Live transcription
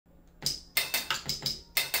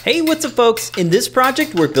Hey, what's up folks? In this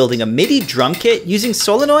project, we're building a MIDI drum kit using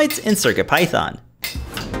solenoids and CircuitPython.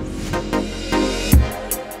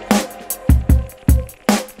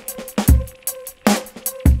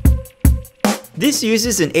 This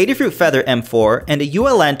uses an Adafruit Feather M4 and a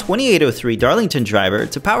ULN 2803 Darlington driver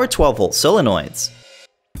to power 12-volt solenoids.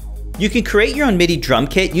 You can create your own MIDI drum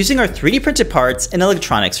kit using our 3D printed parts and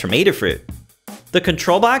electronics from Adafruit. The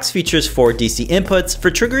control box features 4 DC inputs for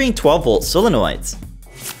triggering 12-volt solenoids.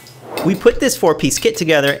 We put this 4-piece kit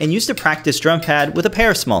together and used a practice drum pad with a pair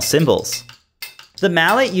of small cymbals. The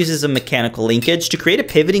mallet uses a mechanical linkage to create a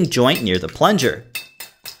pivoting joint near the plunger.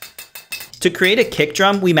 To create a kick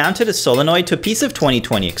drum, we mounted a solenoid to a piece of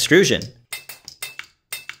 2020 extrusion.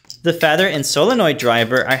 The feather and solenoid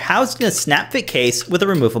driver are housed in a snap-fit case with a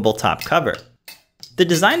removable top cover. The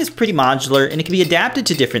design is pretty modular and it can be adapted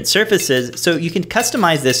to different surfaces, so you can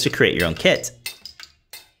customize this to create your own kit.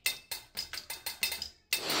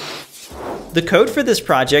 The code for this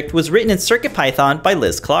project was written in CircuitPython by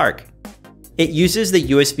Liz Clark. It uses the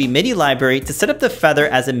USB MIDI library to set up the feather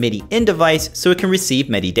as a MIDI in device so it can receive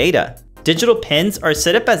MIDI data. Digital pins are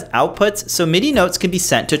set up as outputs so MIDI notes can be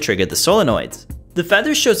sent to trigger the solenoids. The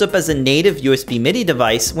feather shows up as a native USB MIDI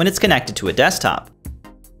device when it's connected to a desktop.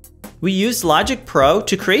 We used Logic Pro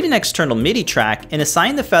to create an external MIDI track and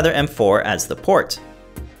assign the Feather M4 as the port.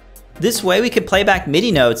 This way we can play back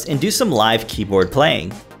MIDI notes and do some live keyboard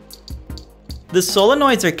playing. The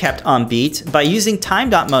solenoids are kept on beat by using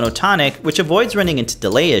time.monotonic, which avoids running into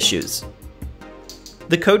delay issues.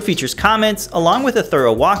 The code features comments along with a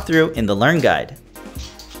thorough walkthrough in the Learn Guide.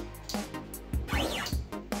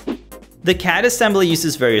 The CAD assembly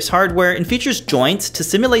uses various hardware and features joints to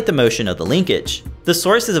simulate the motion of the linkage. The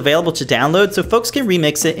source is available to download so folks can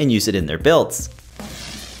remix it and use it in their builds.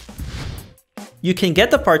 You can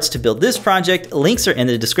get the parts to build this project, links are in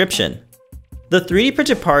the description. The 3D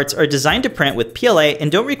printed parts are designed to print with PLA and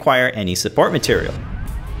don't require any support material.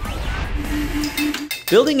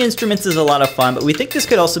 Building instruments is a lot of fun, but we think this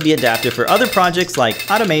could also be adapted for other projects like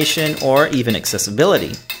automation or even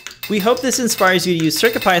accessibility. We hope this inspires you to use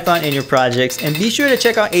CircuitPython in your projects, and be sure to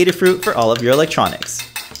check out Adafruit for all of your electronics.